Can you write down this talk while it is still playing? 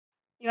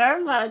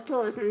You're about to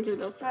listen to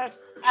the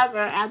first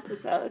ever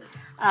episode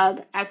of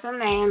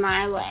SMA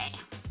My Way.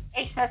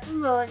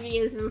 Accessibility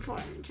is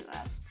important to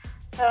us,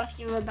 so if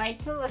you would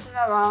like to listen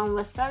along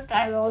with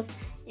subtitles,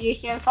 you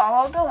can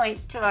follow the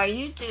link to our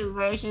YouTube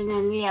version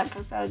in the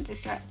episode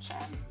description.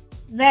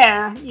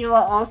 There, you will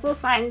also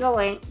find the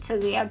link to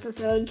the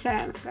episode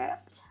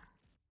transcript.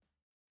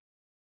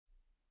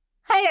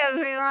 Hi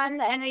everyone,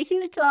 and a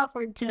huge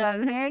welcome to our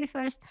very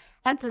first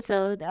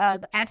episode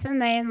of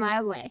SMA My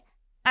Way.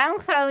 I'm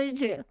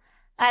Karli.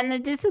 I'm a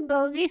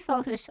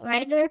disability-focused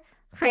writer,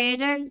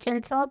 creator,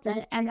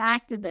 consultant, and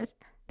activist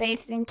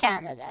based in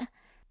Canada.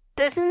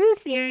 This is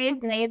a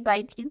series made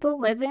by people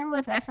living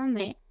with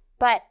SMA,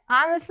 but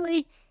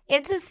honestly,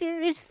 it's a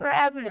series for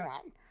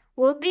everyone.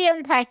 We'll be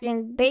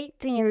unpacking big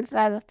themes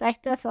that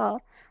affect us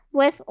all,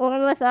 with or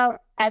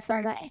without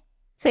SMA.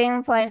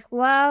 Things like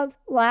love,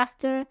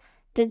 laughter,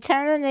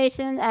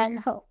 determination, and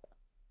hope.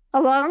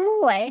 Along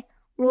the way,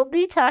 we'll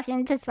be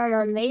talking to some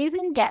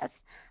amazing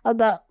guests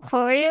about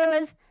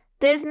careers,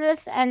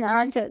 business and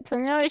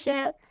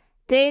entrepreneurship,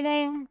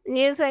 dating,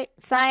 music,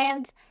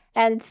 science,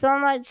 and so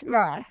much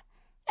more.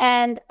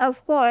 And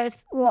of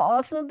course, we'll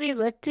also be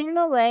lifting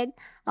the lid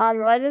on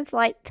what it's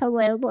like to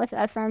live with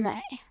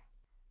SMA.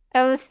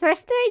 I was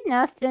first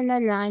diagnosed in the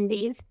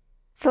 90s,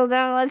 so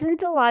there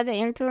wasn't a lot of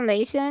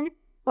information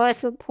or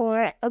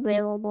support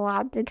available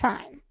at the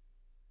time.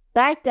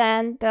 Back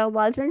then, there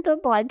wasn't a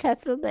blood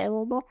test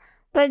available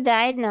for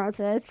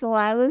diagnosis, so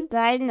I was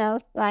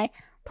diagnosed by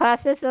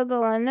process of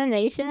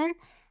elimination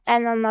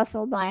and a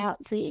muscle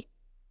biopsy.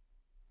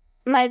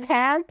 My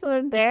parents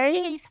were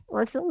very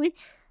explicitly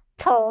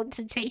told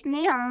to take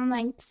me home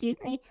and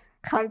keep me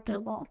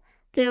comfortable.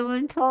 They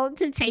were told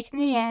to take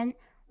me in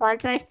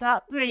once I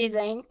stopped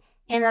breathing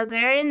in a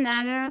very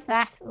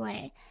matter-of-fact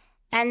way,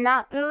 and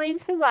not really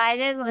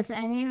provided with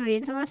any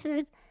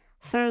resources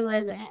for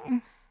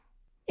living.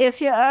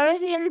 If you're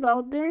already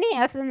involved in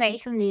the SMA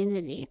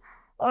community,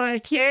 or a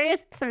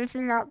curious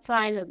person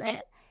outside of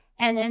it,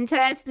 and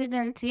interested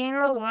in seeing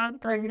the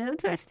world from new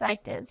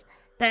perspectives,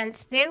 then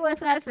stay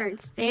with us and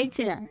stay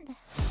tuned.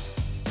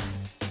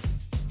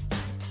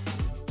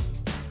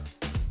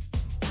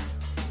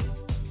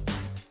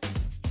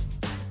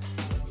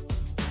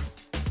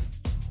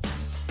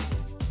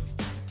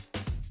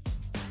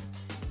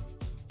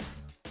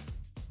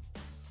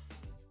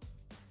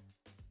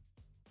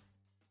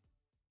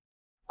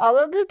 All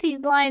of the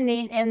people I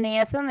meet in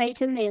the SMA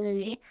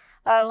community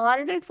are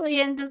wonderfully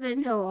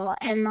individual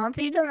and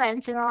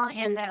multidimensional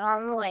in their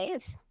own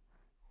ways,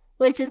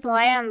 which is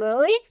why I'm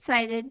really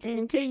excited to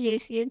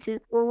introduce you to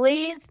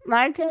Louise,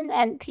 Martyn,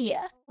 and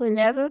Tia, who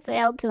never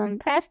fail to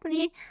impress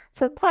me,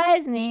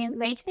 surprise me,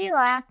 make me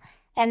laugh,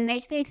 and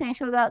make me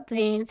think about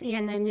things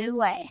in a new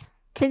way.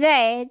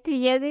 Today, to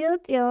give you a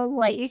feel of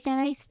what you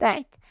can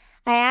expect,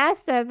 I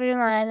asked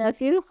everyone a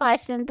few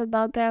questions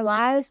about their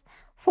lives,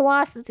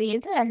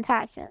 philosophies, and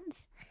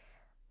passions.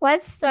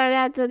 Let's start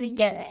at the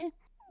beginning.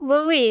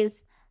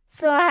 Louise,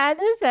 so how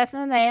does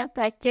SMA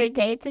affect your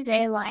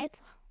day-to-day life?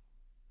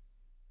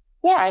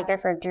 Yeah, I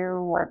guess I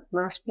do what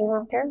most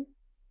people do.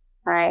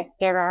 I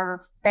get out of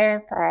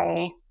bed,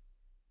 I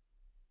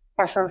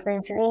have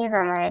something to eat,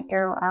 and I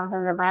go out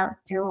and about,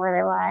 do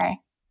whatever I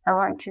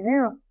want to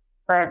do.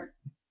 But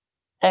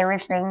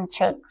everything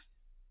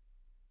takes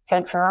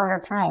a lot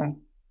of time.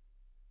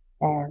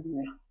 And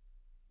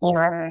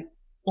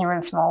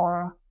even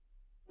small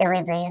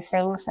everyday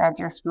things are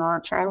just more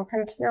time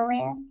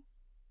consuming.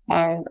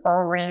 And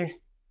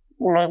always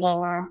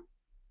making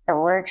a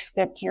work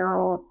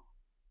schedule,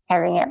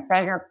 having a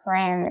better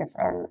plan if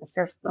an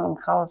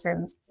assistant calls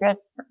in sick,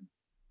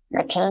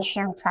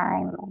 vacation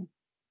time, and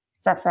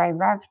stuff like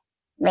that.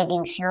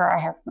 Making sure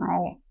I have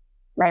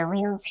my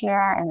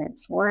wheelchair and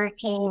it's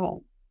working,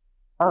 and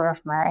all of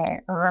my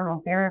other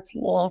mobility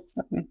aids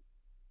and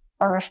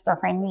all the stuff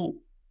I need.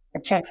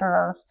 It takes a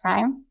lot of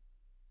time,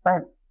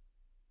 but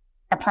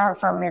apart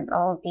from it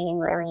all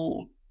being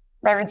very,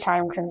 very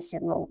time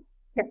consuming,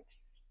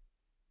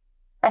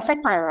 I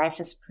think my life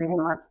is pretty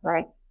much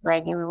like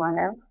everyone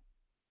else.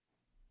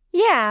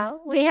 Yeah,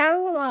 we have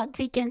a lot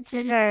to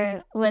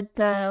consider with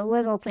the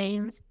little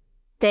things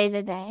day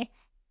to day.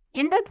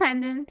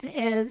 Independence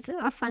is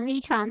a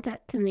funny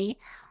concept to me.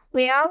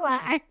 We all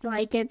act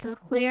like it's a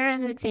clear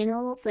and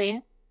attainable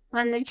thing,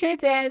 when the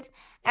truth is,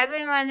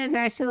 everyone is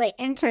actually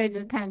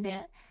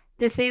interdependent,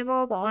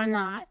 disabled or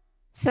not.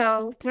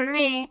 So for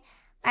me,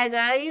 I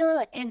value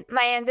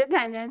my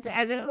independence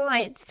as it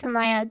relates to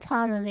my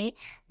autonomy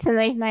to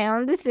make my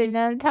own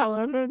decisions,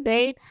 however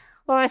big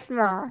or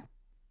small.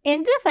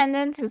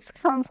 Independence is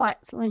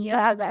complex when you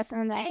have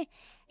SMA.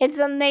 It's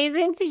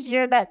amazing to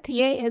hear that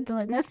Tia is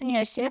witnessing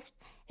a shift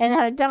in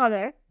her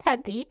daughter,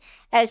 Peppy,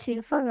 as she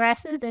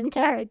progresses into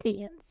her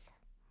teens.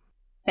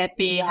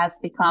 Peppy has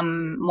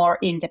become more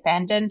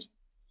independent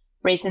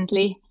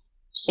recently.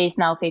 She's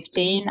now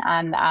 15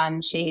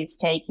 and she's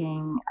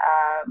taking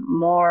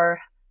more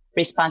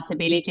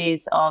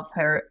responsibilities of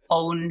her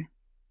own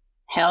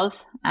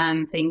health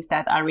and things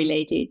that are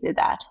related to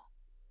that.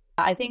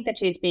 I think that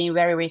she's being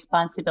very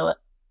responsible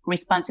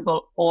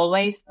responsible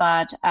always,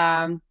 but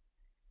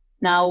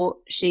now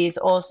she's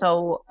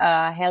also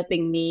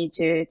helping me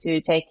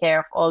to take care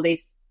of all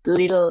these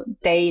little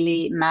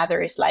daily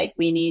matters, like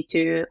we need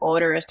to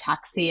order a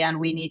taxi and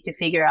we need to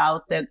figure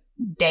out the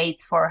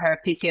dates for her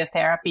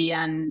physiotherapy,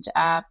 and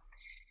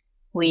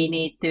we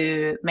need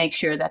to make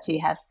sure that she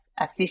has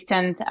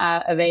assistant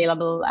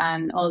available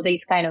and all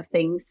these kind of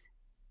things.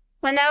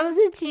 When I was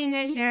a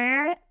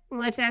teenager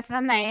with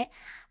SMA,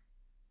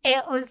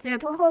 it was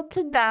difficult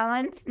to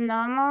balance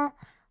normal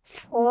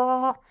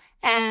school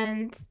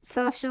and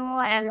social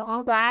and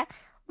all that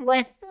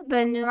with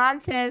the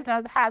nuances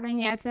of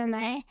having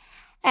SMA.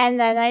 And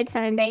then I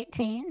turned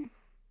 18.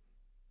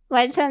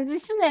 My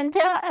transition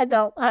into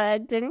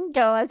adulthood didn't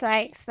go as I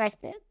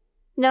expected.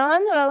 No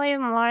one really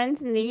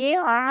warned me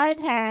or my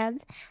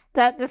parents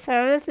that the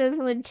services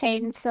would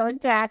change so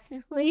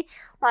drastically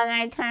when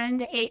I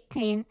turned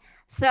 18.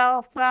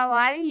 So for a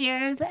lot of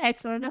years, I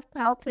sort of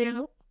fell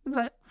through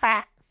the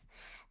cracks.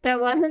 There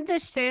wasn't a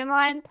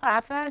streamlined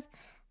process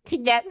to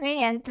get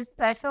me into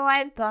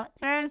specialized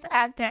doctors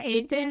after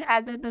aging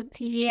out of the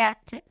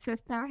pediatric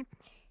system.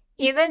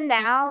 Even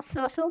now,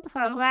 social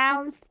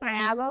programs for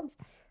adults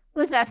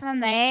with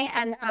SMA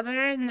and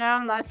other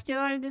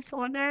neuromuscular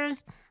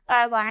disorders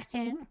are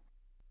lacking.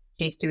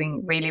 She's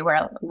doing really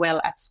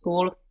well at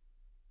school.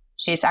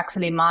 She's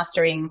actually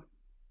mastering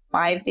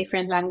 5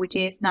 different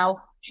languages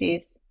now.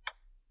 She's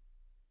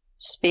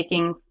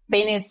speaking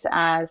Finnish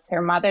as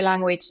her mother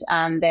language,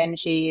 and then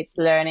she's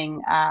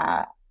learning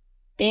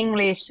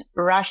English,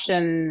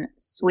 Russian,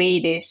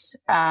 Swedish,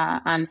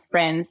 and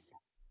French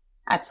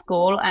at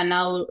school. And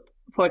now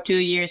for 2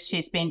 years,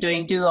 she's been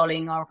doing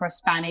Duolingo for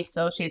Spanish,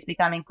 so she's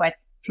becoming quite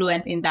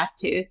fluent in that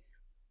too.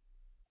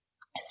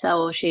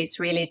 So she's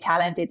really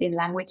talented in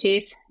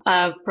languages.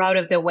 Proud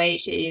of the way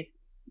she's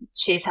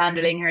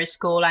handling her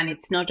school, and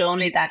it's not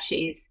only that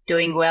she's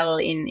doing well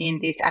in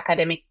this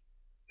academic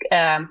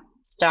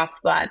stuff,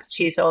 but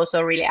she's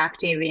also really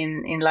active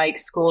in like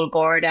school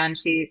board, and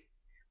she's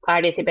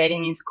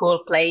participating in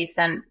school plays.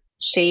 And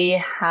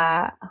she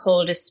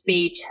held a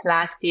speech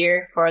last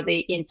year for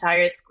the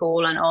entire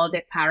school and all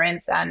the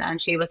parents,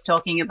 and she was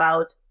talking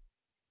about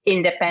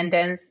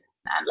independence,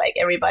 and like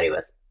everybody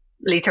was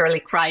literally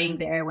crying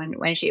there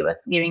when she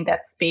was giving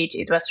that speech.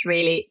 It was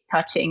really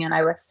touching, and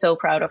I was so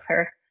proud of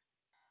her.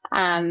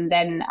 And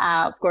then,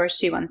 of course,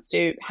 she wants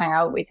to hang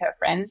out with her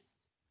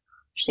friends.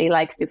 She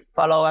likes to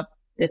follow up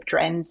the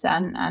trends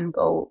and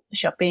go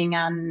shopping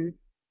and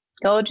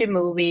go to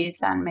movies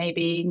and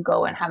maybe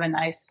go and have a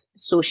nice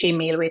sushi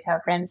meal with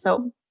her friends.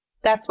 So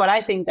that's what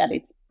I think, that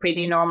it's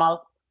pretty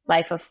normal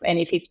life of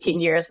any 15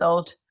 years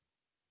old.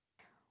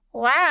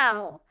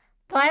 Wow!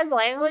 5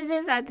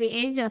 languages at the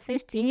age of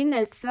 15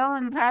 is so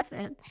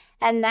impressive.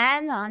 And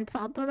then on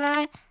top of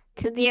that,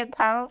 to be a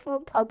powerful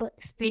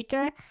public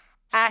speaker,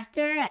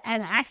 actor,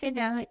 and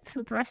academic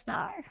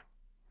superstar.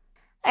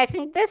 I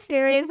think this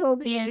series will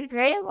be a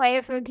great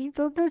way for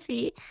people to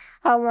see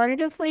how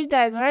wonderfully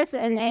diverse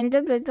and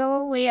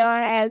individual we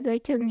are as a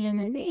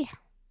community.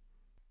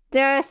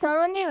 There are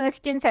so many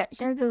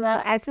misconceptions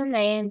about SMA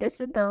and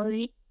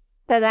disability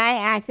that I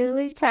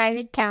actively try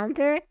to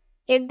counter.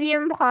 It'd be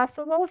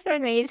impossible for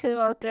me to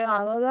go through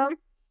all of them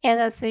in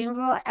a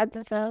single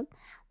episode,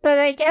 but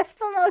I guess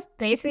the most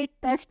basic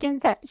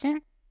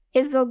misconception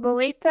is the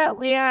belief that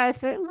we are a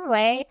certain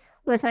way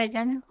with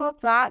identical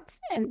thoughts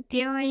and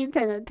feelings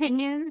and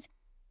opinions,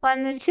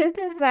 when the truth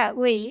is that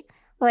we,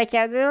 like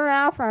everyone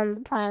else on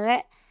the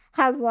planet,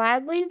 have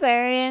widely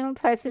varying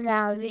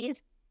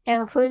personalities,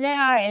 including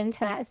our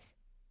interests.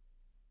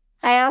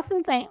 I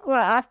also think we're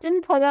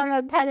often put on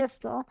a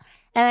pedestal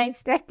and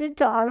expected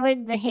to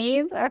always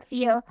behave or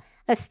feel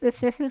a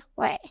specific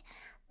way.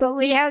 But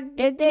we have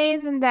good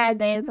days and bad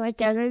days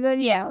like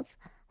everybody else.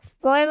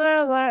 Spoiler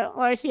alert,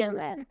 we're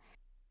human.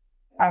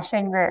 I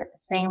think the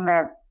thing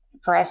that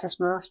surprises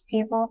most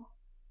people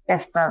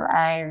is that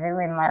I live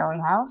in my own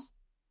house,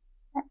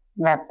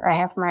 that I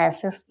have my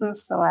assistant,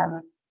 so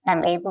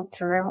I'm able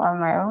to live on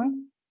my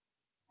own,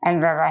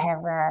 and that I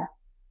have a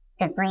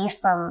degree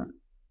from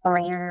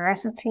a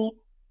university,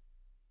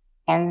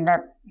 and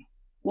that,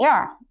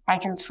 yeah, I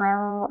can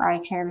travel,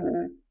 I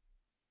can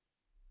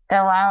go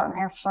out and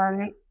have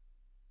fun,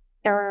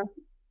 do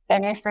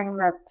anything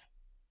that,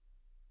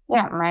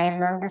 yeah, my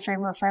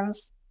non-disabled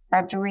friends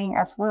are doing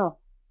as well.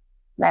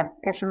 That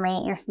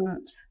SMA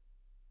isn't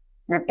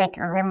the big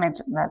limit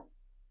that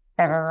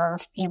a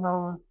lot of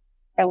people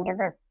think it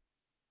is.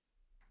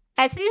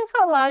 I think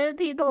a lot of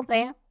people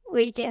think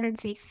we can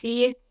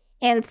succeed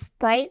in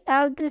spite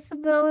of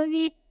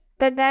disability,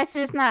 but that's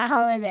just not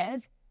how it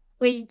is.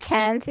 We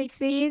can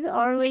succeed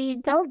or we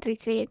don't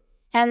succeed,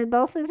 and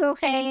both is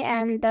okay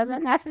and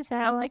doesn't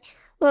necessarily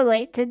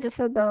relate to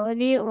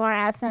disability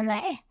or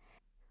SMA.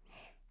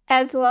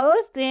 As well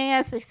as being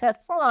a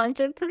successful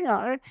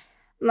entrepreneur,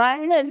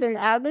 Martyn is an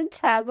avid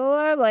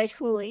traveler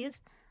like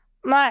Louise.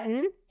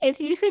 Martyn,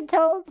 if you could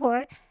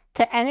teleport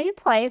to any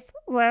place,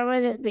 where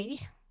would it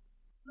be?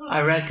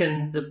 I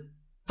reckon the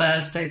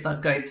first place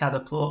I'd go to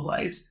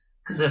teleport-wise,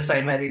 because there's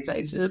so many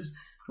places,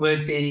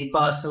 would be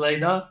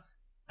Barcelona.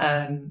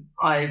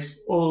 I've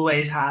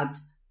always had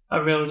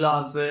a real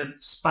love of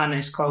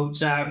Spanish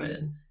culture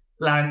and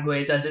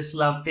language. I just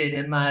love being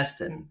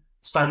immersed in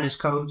Spanish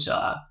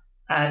culture.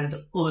 And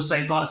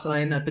also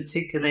Barcelona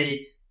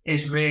particularly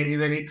is really,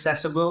 really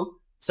accessible.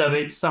 So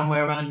it's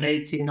somewhere around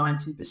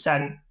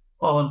 80-90%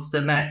 of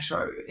the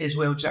metro is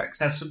wheelchair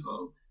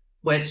accessible,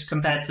 which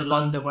compared to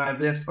London, where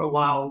I've lived for a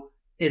while,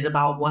 is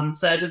about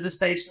 1/3 of the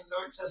stations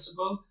are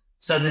accessible.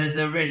 So there's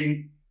a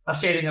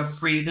feeling of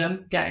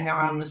freedom getting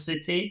around the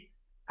city.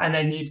 And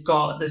then you've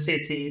got the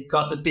city, you've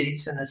got the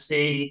beach and the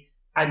sea,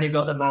 and you've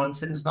got the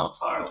mountains not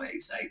far away.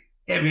 So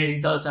it really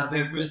does have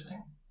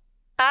everything.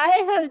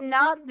 I have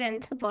not been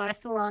to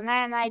Barcelona,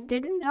 and I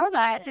didn't know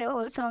that it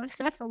was so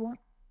accessible.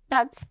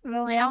 That's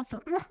really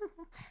awesome.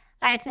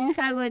 I think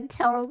I would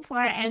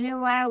teleport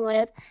anywhere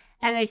with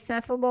an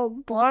accessible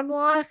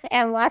boardwalk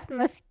and less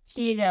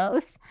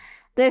mosquitoes.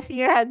 This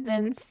year has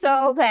been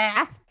so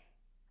bad.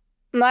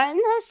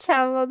 Martyn has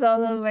traveled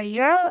all over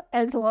Europe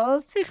as well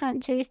as to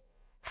countries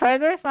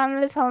further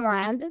from his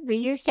homeland,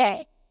 the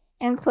UK,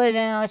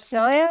 including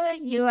Australia,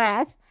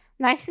 US,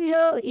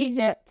 Mexico,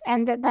 Egypt,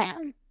 and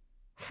Japan.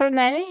 For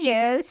many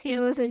years, he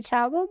was a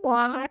travel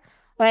blogger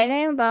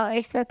writing about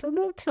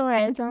accessible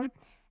tourism,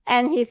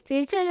 and he's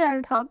featured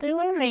in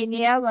popular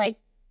media like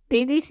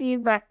BBC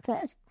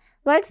Breakfast.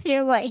 Let's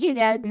hear what he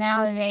does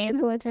nowadays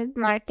with his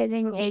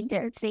marketing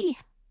agency.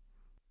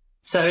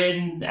 So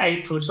in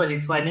April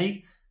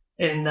 2020,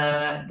 in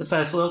the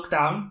first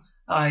lockdown,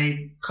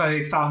 I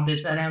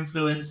co-founded an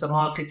influencer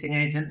marketing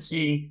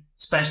agency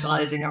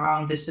specializing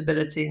around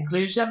disability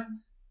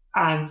inclusion.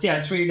 And yeah,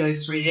 through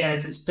those 3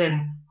 years, it's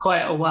been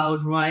quite a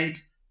wild ride,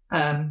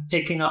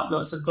 picking up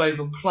lots of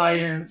global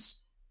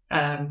clients,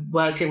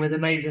 working with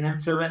amazing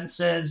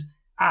influencers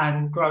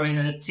and growing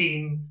a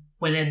team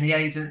within the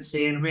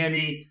agency and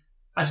really,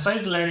 I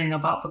suppose, learning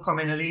about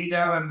becoming a leader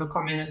and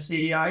becoming a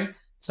CEO.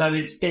 So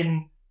it's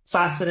been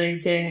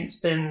fascinating. It's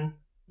been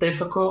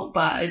difficult,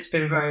 but it's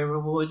been very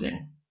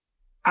rewarding.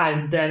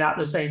 And then at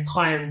the same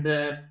time,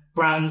 the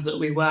brands that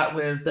we work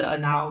with that are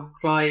now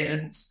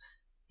clients,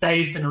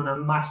 they've been on a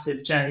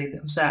massive journey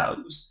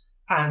themselves.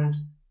 And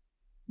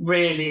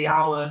really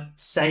our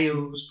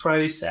sales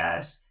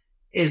process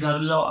is a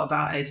lot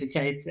about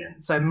educating.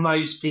 So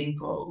most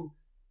people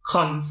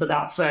come to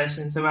that first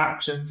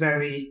interaction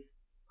very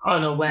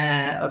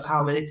unaware of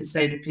how many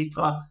disabled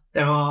people are.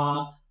 There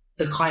are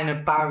the kind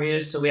of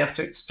barriers. So we have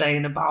to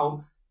explain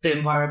about the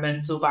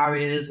environmental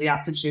barriers, the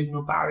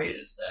attitudinal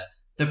barriers,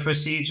 the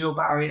procedural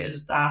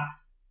barriers that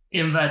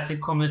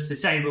inverted commas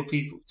disabled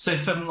people. So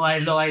for my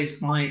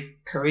life, my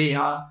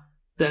career,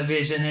 the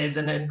vision is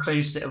an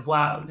inclusive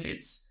world.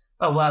 It's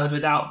a world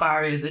without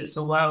barriers. It's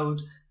a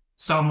world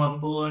someone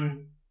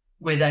born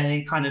with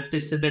any kind of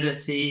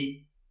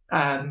disability,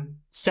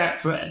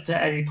 separate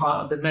to any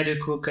part of the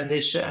medical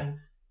condition,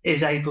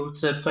 is able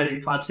to fully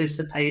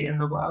participate in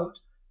the world.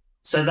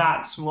 So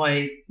that's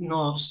my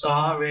North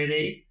Star,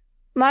 really.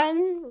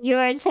 Martyn, you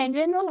are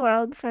changing the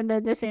world for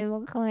the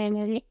disabled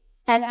community,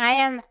 and I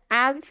am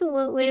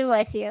absolutely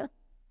with you.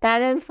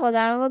 That is what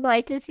I would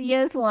like to see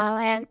as well,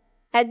 and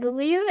I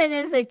believe it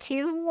is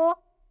achievable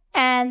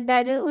and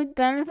that it would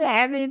benefit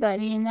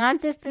everybody,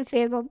 not just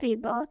disabled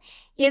people.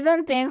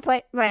 Even things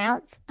like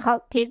ramps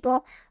help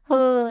people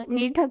who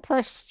need to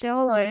push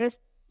strollers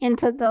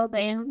into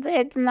buildings.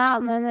 It's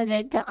not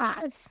limited to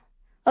us.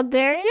 A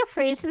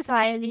barrier-free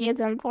society is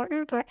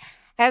important for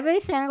every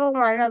single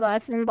one of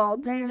us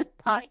involved in this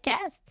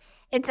podcast.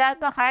 It's at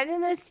the heart of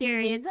this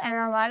series and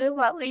a lot of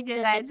what we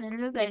do as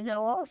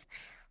individuals.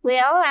 We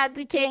all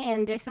advocate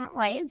in different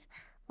ways.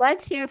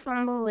 Let's hear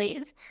from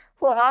Louise,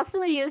 who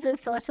also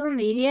uses social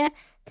media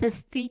to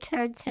speak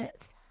her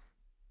truth.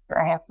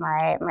 I have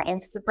my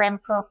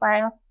Instagram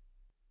profile,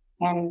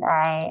 and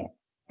I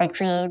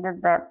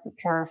created that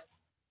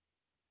because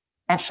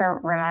I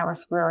felt when I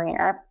was growing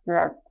up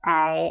that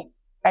I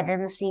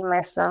didn't see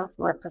myself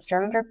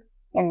represented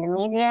in the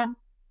media.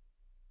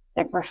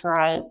 It was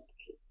like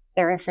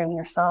everything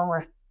you saw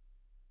was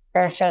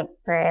perfect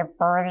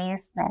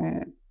bodies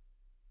and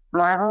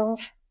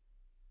models.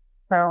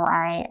 So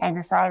I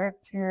decided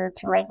to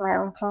make my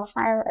own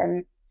profile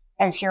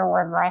and show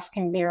what life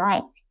can be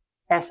like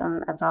as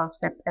an adult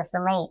with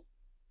SMA.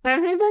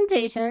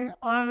 Representation,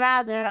 or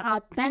rather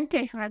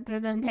authentic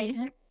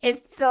representation,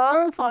 is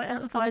so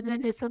important for the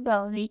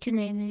disability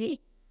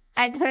community.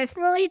 I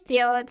personally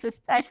feel it's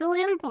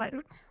especially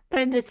important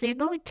for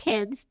disabled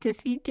kids to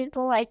see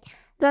people like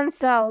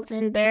themselves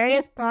in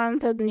various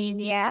forms of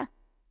media.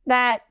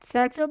 That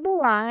sense of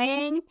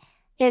belonging,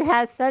 it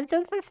has such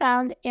a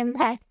profound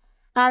impact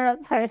on a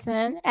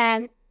person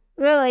and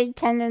really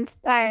can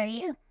inspire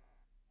you.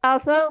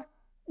 Also,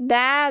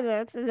 bad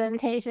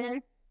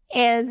representation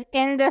is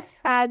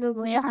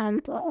indescribably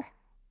harmful.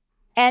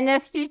 And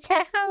if you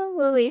check out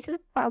Louise's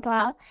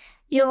profile,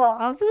 you will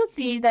also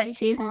see that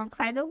she's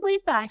incredibly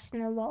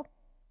fashionable.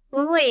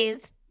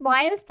 Louise,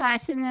 why is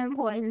fashion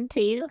important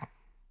to you?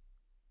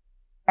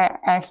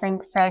 I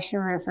think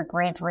fashion is a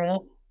great way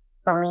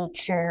for me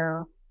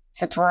to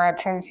to draw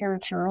attention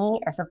to me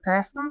as a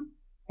person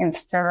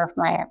instead of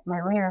my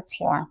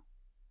wheelchair.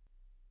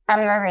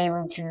 I'm not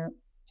able to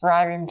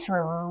drive into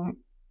a room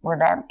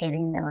without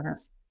getting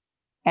noticed.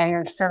 And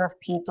instead of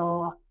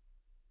people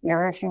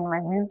noticing my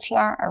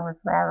wheelchair, I would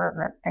rather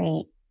that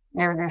they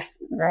notice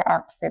the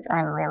outfit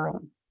I'm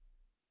wearing.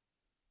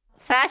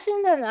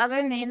 Fashion and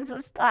other means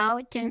of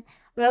style can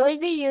really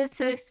be used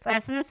to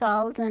express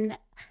ourselves and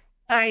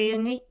our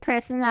unique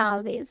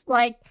personalities.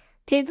 Like,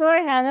 people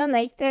are going to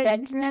make their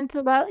judgments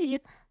about you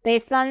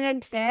based on your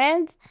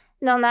experience,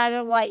 no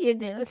matter what you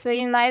do. So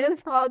you might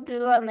as well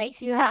do what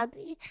makes you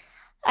happy.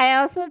 I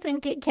also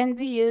think it can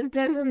be used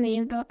as a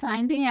means of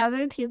finding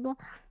other people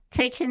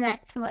to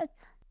connect with.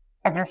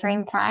 At the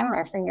same time,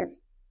 I think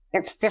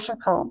it's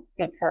difficult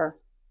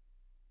because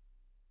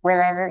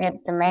whenever I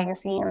get the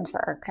magazines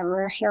or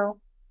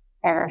commercial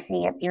and I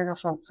see a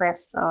beautiful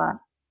dress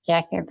or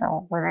jacket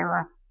or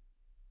whatever,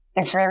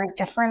 it's very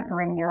different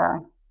when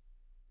you're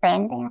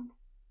standing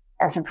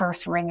as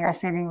opposed to when you're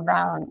sitting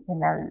down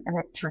in an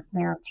electric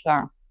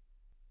wheelchair.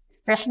 It's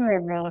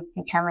definitely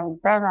becoming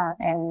better,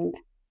 and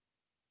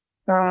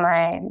through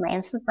my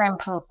Instagram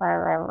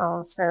profile, I've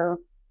also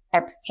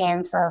had the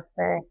chance of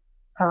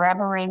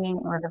collaborating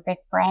with a big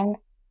brand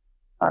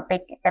or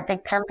a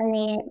big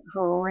company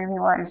who really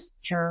wants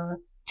to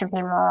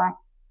be more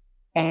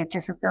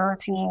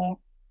disability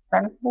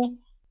friendly.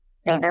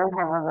 They don't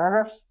have a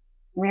lot of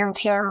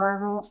wheelchair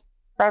models,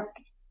 but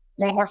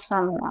they have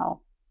some now.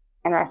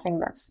 And I think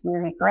that's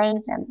really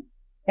great. And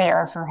they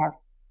also have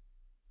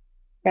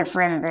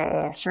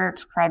different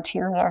search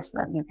criteria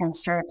that you can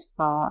search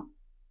for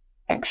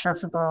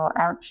accessible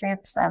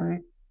outfits.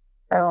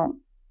 So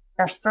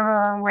there's still a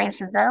long ways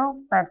to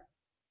go, but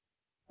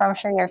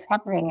something is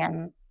happening,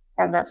 and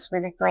that's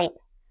really great.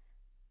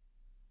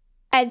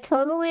 I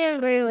totally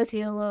agree with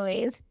you,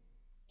 Louise.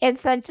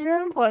 It's such an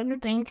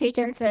important thing to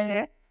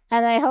consider,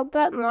 and I hope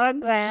that more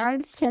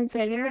brands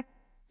consider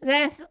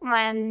this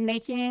when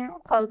making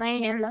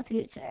clothing in the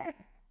future.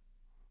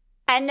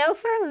 I know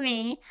for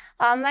me,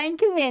 online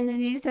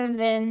communities have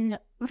been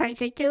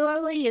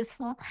particularly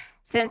useful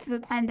since the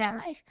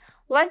pandemic.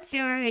 What's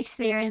your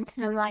experience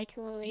been like,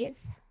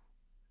 Louise?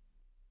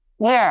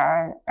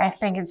 Yeah, I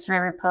think it's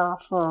very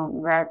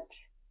powerful that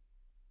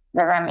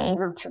I'm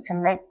able to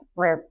connect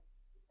with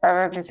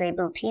other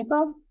disabled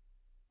people.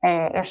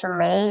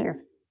 SMA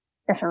is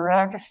a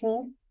rare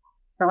disease,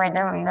 so I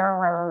don't know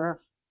whether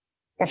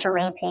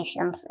SMA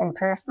patients in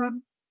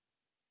person.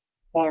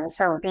 And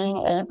so being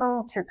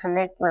able to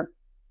connect with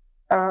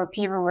other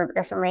people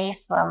with SMA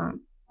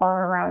from all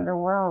around the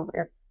world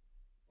is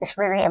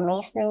really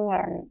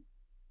amazing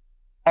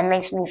and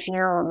makes me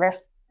feel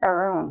less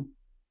alone.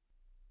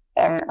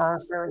 And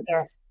also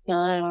just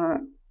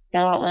being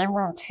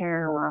able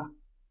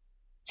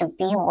to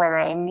be where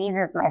I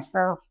needed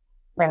myself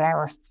when I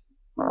was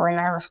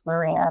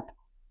growing up.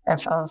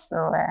 That's also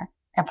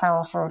a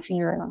powerful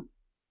feeling.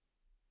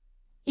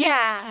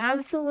 Yeah,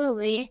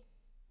 absolutely.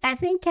 I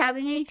think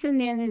having a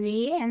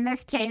community, in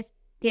this case,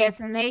 the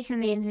SMA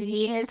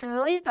community, is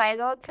really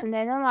vital to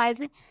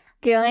minimizing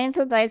feelings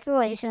of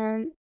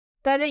isolation,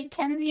 but it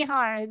can be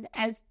hard,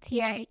 as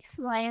Tia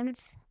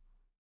explains.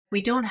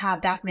 We don't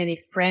have that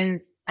many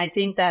friends. I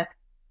think that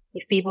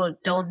if people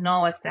don't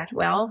know us that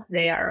well,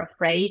 they are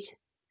afraid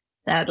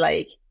that,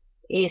 like,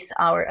 is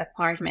our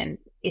apartment,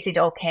 is it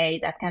okay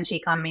that can she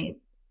come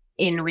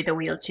in with a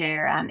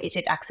wheelchair, and is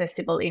it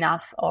accessible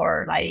enough,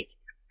 or like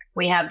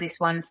we have this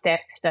one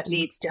step that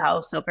leads to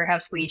house, so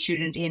perhaps we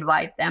shouldn't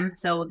invite them.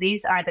 So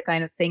these are the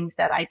kind of things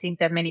that I think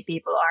that many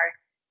people are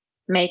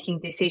making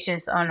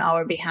decisions on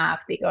our behalf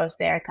because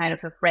they're kind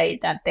of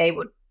afraid that they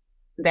would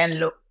then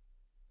look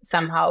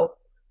somehow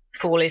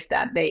foolish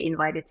that they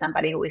invited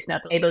somebody who is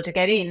not able to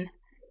get in.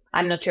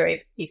 I'm not sure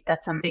if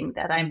that's something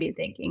that I've been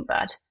thinking,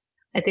 but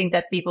I think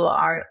that people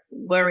are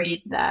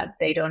worried that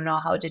they don't know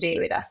how to deal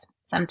with us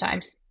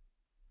sometimes.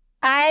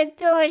 I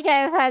feel like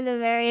I've had a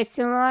very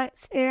similar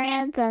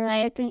experience, and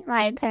I think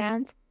my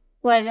parents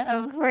would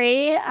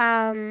agree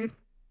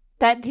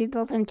that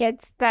people think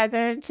it's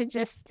better to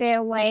just stay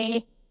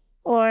away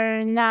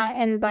or not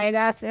invite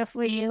us if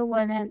we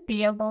wouldn't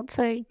be able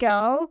to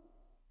go.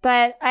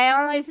 But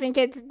I only think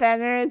it's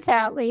better to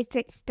at least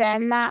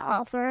extend that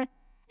offer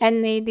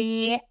and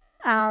maybe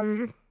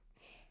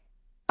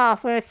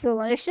offer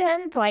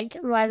solutions, like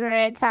whether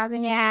it's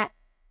having it at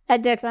a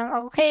different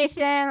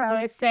location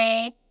or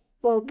say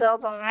we'll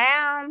build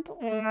around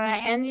or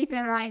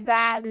anything like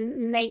that,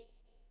 and make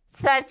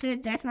such a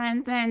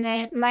difference. And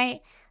it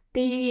might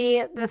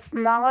be the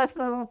smallest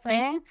little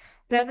thing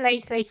that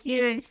makes a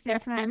huge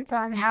difference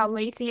on how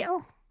we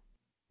feel.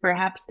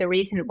 Perhaps the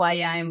reason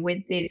why I'm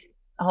with this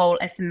whole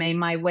SMA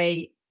My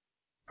Way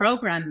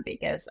program,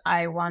 because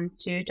I want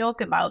to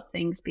talk about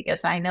things,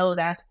 because I know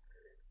that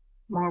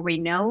more we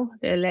know,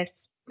 the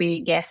less we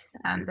guess,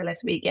 and the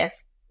less we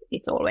guess,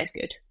 it's always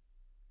good.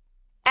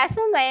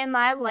 SMA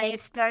My Way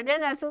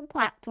started as a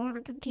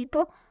platform for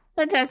people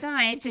with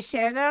SMA to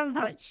share their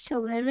approach to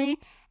living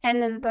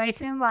and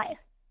embracing life.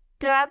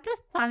 Throughout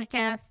this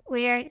podcast,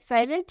 we are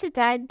excited to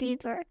dive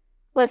deeper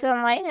with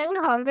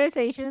enlightening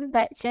conversations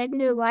that shed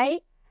new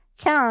light,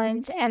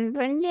 challenge, and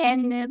bring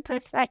in new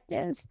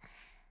perspectives.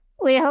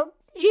 We hope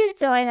you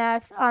join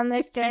us on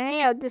this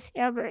journey of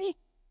discovery.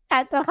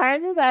 At the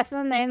heart of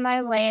SMA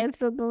My Way is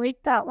the belief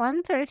that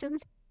one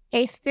person's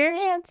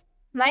experience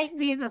might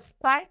be the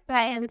spark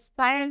that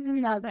inspires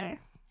another.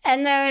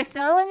 And there are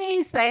so many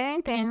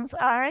exciting things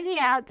already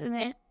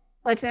happening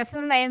with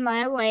SMA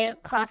My Way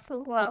across the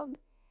world.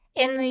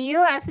 In the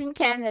US and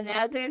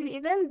Canada, there's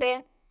even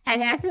been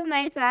an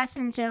SMA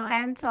fashion show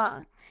and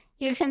song.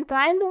 You can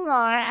find more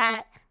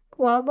at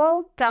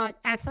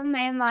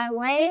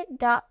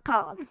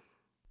global.smamyway.com.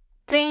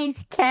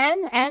 Things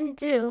can and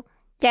do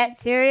get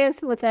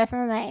serious with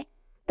SMA,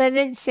 but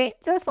it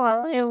shaped us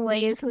all in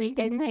ways we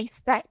didn't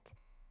expect.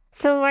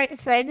 So we're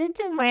excited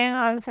to bring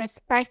our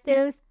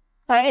perspectives,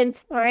 our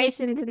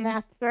inspirations and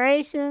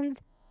aspirations,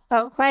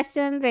 our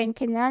questions and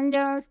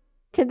conundrums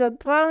to the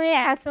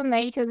brilliant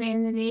SMA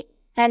community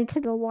and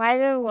to the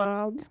wider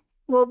world.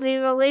 We'll be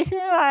releasing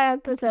our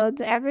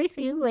episodes every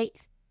few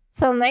weeks,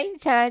 so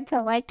make sure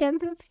to like and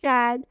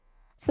subscribe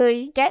so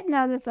you get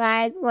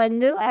notified when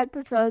new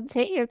episodes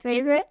hit your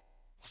favorite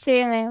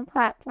streaming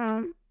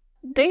platform.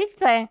 Big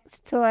thanks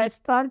to our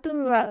sponsor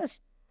Roche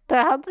for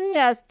helping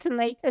us to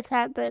make this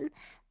happen.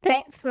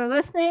 Thanks for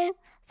listening.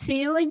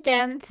 See you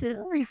again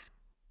soon.